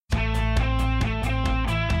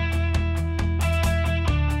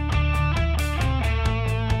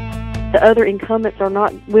The other incumbents are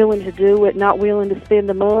not willing to do it, not willing to spend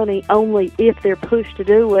the money, only if they're pushed to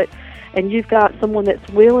do it. And you've got someone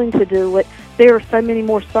that's willing to do it. There are so many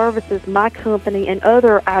more services my company and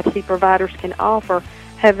other IT providers can offer,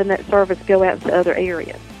 having that service go out to other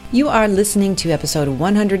areas. You are listening to episode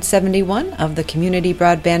 171 of the Community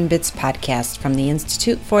Broadband Bits podcast from the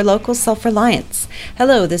Institute for Local Self-Reliance.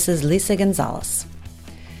 Hello, this is Lisa Gonzalez.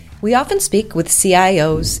 We often speak with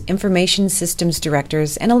CIOs, information systems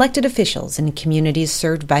directors, and elected officials in communities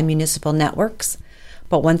served by municipal networks.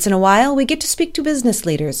 But once in a while, we get to speak to business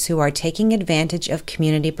leaders who are taking advantage of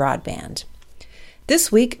community broadband.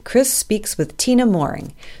 This week, Chris speaks with Tina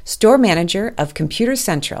Mooring, store manager of Computer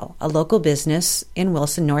Central, a local business in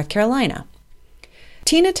Wilson, North Carolina.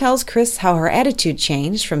 Tina tells Chris how her attitude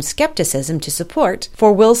changed from skepticism to support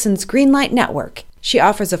for Wilson's Greenlight network. She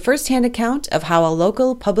offers a first-hand account of how a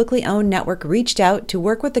local publicly owned network reached out to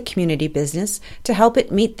work with the community business to help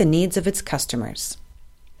it meet the needs of its customers.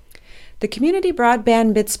 The Community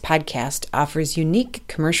Broadband Bits podcast offers unique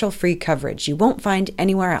commercial-free coverage you won't find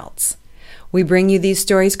anywhere else. We bring you these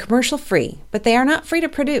stories commercial-free, but they are not free to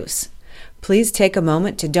produce. Please take a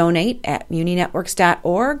moment to donate at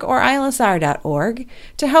muninetworks.org or ilsr.org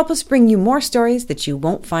to help us bring you more stories that you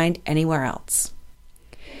won't find anywhere else.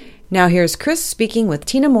 Now here's Chris speaking with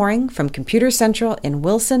Tina Mooring from Computer Central in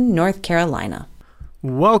Wilson, North Carolina.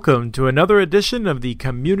 Welcome to another edition of the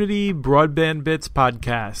Community Broadband Bits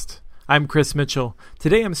podcast. I'm Chris Mitchell.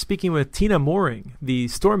 Today I'm speaking with Tina Mooring, the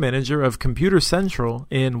store manager of Computer Central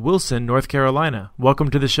in Wilson, North Carolina. Welcome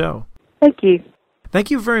to the show. Thank you. Thank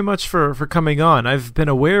you very much for coming on. I've been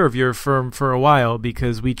aware of your firm for a while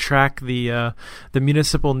because we track the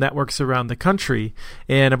municipal networks around the country,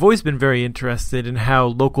 and I've always been very interested in how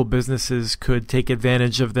local businesses could take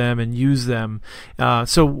advantage of them and use them.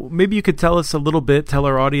 So maybe you could tell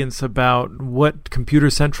our audience about what Computer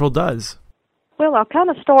Central does. Well, I'll kind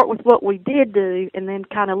of start with what we did do and then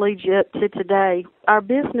kind of lead you up to today. Our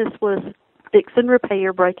business was fix and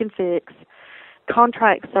repair, break and fix,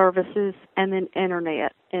 contract services, and then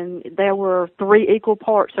internet. And there were three equal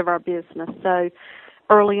parts of our business. So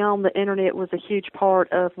early on, the internet was a huge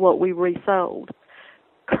part of what we resold.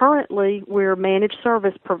 Currently, we're a managed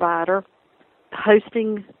service provider,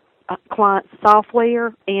 hosting client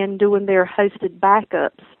software and doing their hosted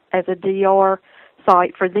backups as a DR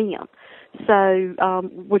site for them. So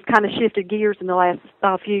we've kind of shifted gears in the last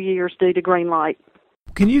few years due to Greenlight.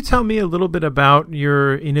 Can you tell me a little bit about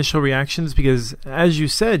your initial reactions? Because as you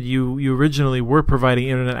said, you originally were providing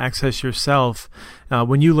internet access yourself.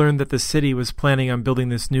 When you learned that the city was planning on building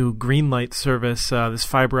this new Greenlight service, this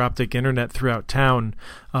fiber optic internet throughout town,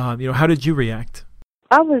 how did you react?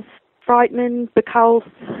 I was frightened because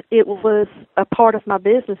it was a part of my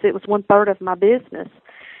business. It was 1/3 of my business.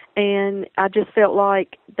 And I just felt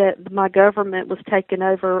like that my government was taking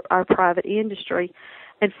over our private industry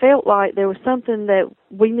and felt like there was something that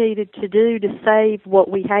we needed to do to save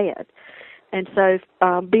what we had. And so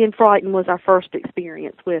being frightened was our first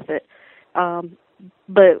experience with it.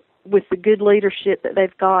 But with the good leadership that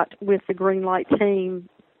they've got with the Greenlight team,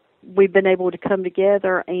 we've been able to come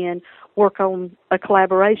together and work on a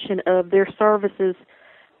collaboration of their services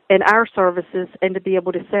and our services, and to be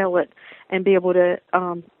able to sell it and be able to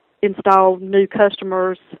install new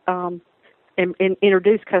customers and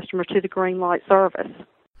introduce customers to the Greenlight service.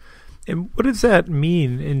 And what does that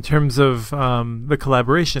mean in terms of the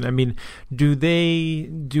collaboration? I mean, do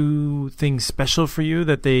they do things special for you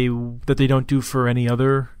that they don't do for any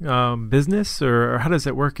other business, or how does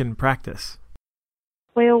it work in practice?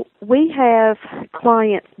 Well, we have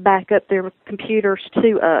clients back up their computers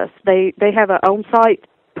to us. They have an on-site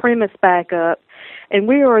premise backup, and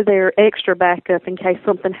we are their extra backup in case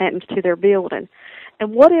something happens to their building.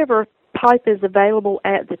 And whatever pipe is available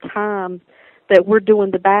at the time that we're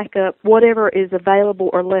doing the backup, whatever is available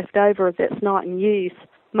or left over that's not in use,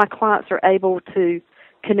 my clients are able to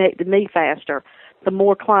connect to me faster. The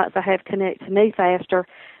more clients I have connect to me faster,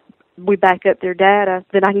 we back up their data,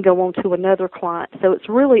 then I can go on to another client. So it's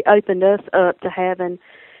really opened us up to having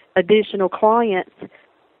additional clients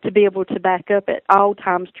to be able to back up at all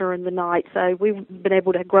times during the night. So we've been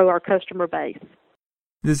able to grow our customer base.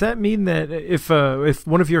 Does that mean that if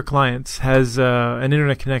one of your clients has an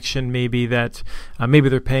internet connection, maybe that maybe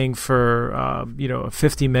they're paying for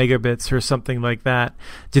 50 megabits or something like that,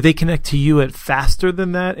 do they connect to you at faster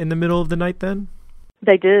than that in the middle of the night then?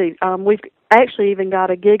 They do. We've actually even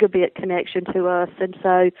got a gigabit connection to us, and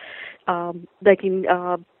so they can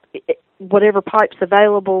whatever pipe's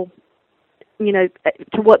available,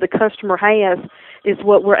 to what the customer has is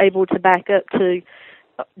what we're able to back up to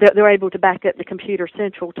they're able to back up the Computer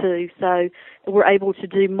Central too. So we're able to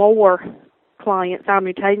do more clients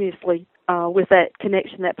simultaneously with that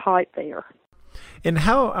connection, that pipe there. And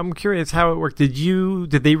I'm curious how it worked.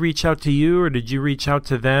 Did they reach out to you, or did you reach out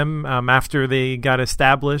to them after they got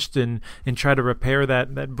established and try to repair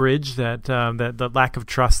that bridge, that the lack of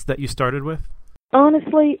trust that you started with?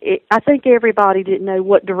 Honestly, I think everybody didn't know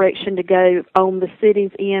what direction to go on the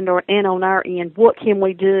city's end and on our end. What can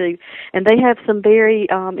we do? And they have some very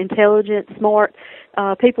intelligent, smart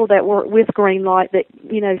people that work with Greenlight that,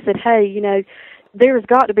 said, hey, there's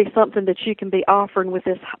got to be something that you can be offering with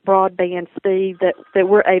this broadband speed that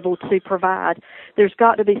we're able to provide. There's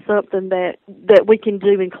got to be something that we can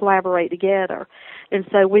do and collaborate together. And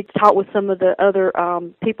so we talked with some of the other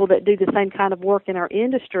people that do the same kind of work in our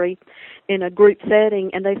industry in a group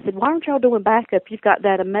setting, and they said, why aren't y'all doing backup? You've got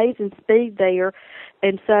that amazing speed there.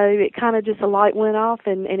 And so it kind of just a light went off,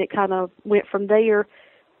 and it kind of went from there,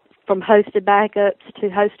 from hosted backups to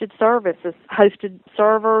hosted services, hosted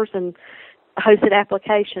servers, and hosted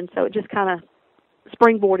applications. So it just kind of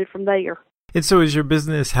springboarded from there. And so is your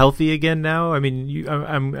business healthy again now? I mean,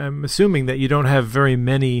 I'm assuming that you don't have very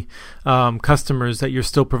many customers that you're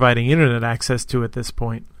still providing internet access to at this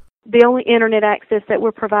point. The only internet access that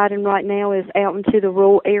we're providing right now is out into the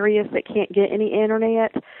rural areas that can't get any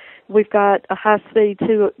internet. We've got a high speed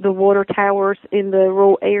to the water towers in the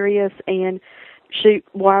rural areas and shoot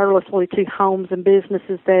wirelessly to homes and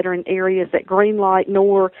businesses that are in areas that Greenlight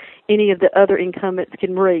nor any of the other incumbents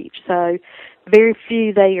can reach. So very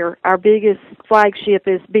few there. Our biggest flagship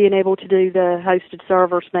is being able to do the hosted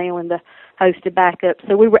servers now and the hosted backup.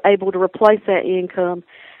 So we were able to replace that income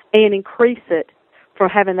and increase it for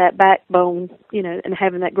having that backbone, and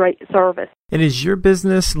having that great service. And is your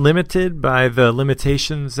business limited by the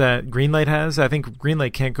limitations that Greenlight has? I think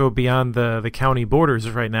Greenlight can't go beyond the county borders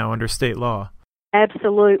right now under state law.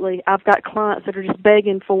 Absolutely. I've got clients that are just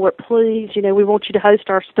begging for it. Please, we want you to host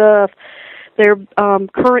our stuff. Their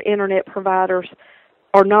current internet providers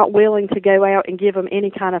are not willing to go out and give them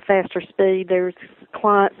any kind of faster speed. There's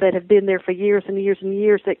clients that have been there for years and years and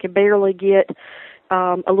years that can barely get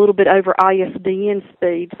a little bit over ISDN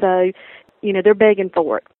speed. So, they're begging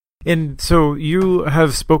for it. And so you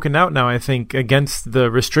have spoken out now, I think, against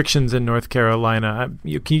the restrictions in North Carolina.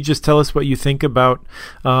 Can you just tell us what you think about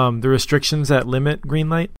the restrictions that limit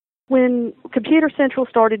Greenlight? When Computer Central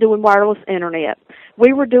started doing wireless internet,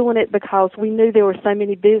 we were doing it because we knew there were so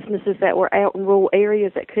many businesses that were out in rural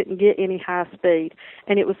areas that couldn't get any high speed.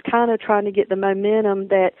 And it was kind of trying to get the momentum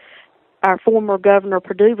that our former Governor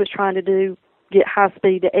Perdue was trying to do, get high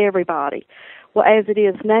speed to everybody. Well, as it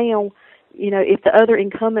is now, if the other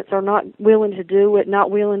incumbents are not willing to do it,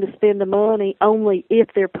 not willing to spend the money, only if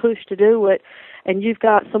they're pushed to do it, and you've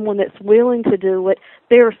got someone that's willing to do it,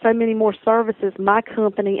 there are so many more services my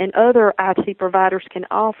company and other IT providers can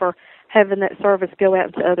offer, having that service go out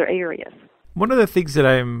into other areas. One of the things that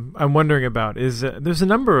I'm wondering about is there's a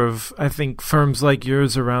number of, I think, firms like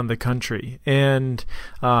yours around the country, and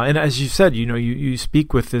as you said, you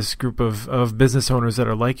speak with this group of business owners that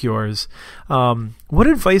are like yours. What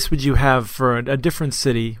advice would you have for a different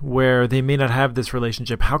city where they may not have this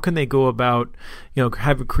relationship? How can they go about,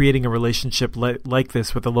 creating a relationship like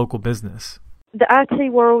this with a local business? The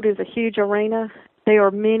IT world is a huge arena. There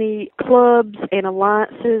are many clubs and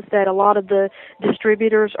alliances that a lot of the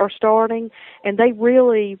distributors are starting, and they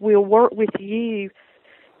really will work with you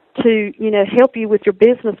to, help you with your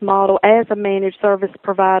business model as a managed service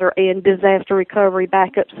provider and disaster recovery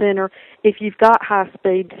backup center if you've got high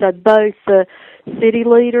speed. So both the city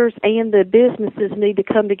leaders and the businesses need to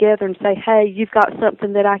come together and say, hey, you've got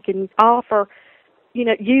something that I can offer.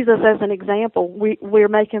 Use us as an example. We're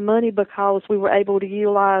making money because we were able to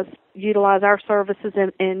utilize our services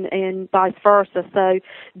and vice versa. So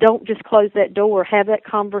don't just close that door. Have that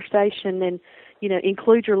conversation and,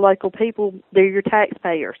 include your local people. They're your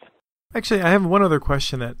taxpayers. Actually, I have one other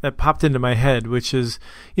question that popped into my head, which is,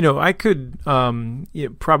 I could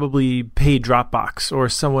probably pay Dropbox or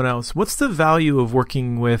someone else. What's the value of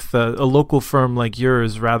working with a local firm like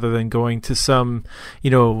yours rather than going to some,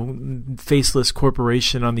 faceless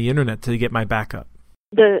corporation on the internet to get my backup?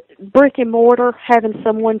 The brick and mortar, having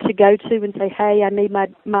someone to go to and say, hey, I need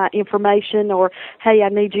my information, or hey, I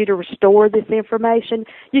need you to restore this information.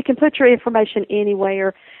 You can put your information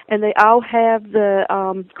anywhere, and they all have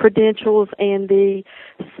the credentials and the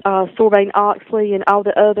Sarbanes-Oxley and all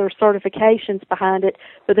the other certifications behind it,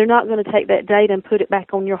 but they're not going to take that data and put it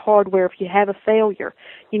back on your hardware if you have a failure.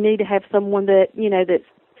 You need to have someone that, that's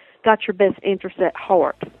got your best interest at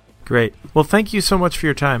heart. Great. Well, thank you so much for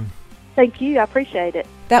your time. Thank you. I appreciate it.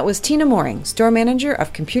 That was Tina Mooring, store manager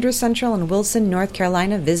of Computer Central in Wilson, North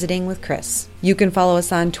Carolina, visiting with Chris. You can follow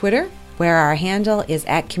us on Twitter, where our handle is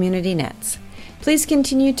 @CommunityNets. Please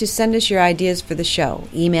continue to send us your ideas for the show.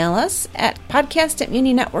 Email us at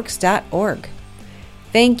podcast@muninetworks.org.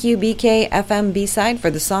 Thank you, BKFM B-Side, for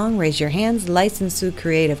the song Raise Your Hands, licensed through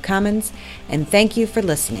Creative Commons, and thank you for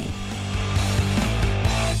listening.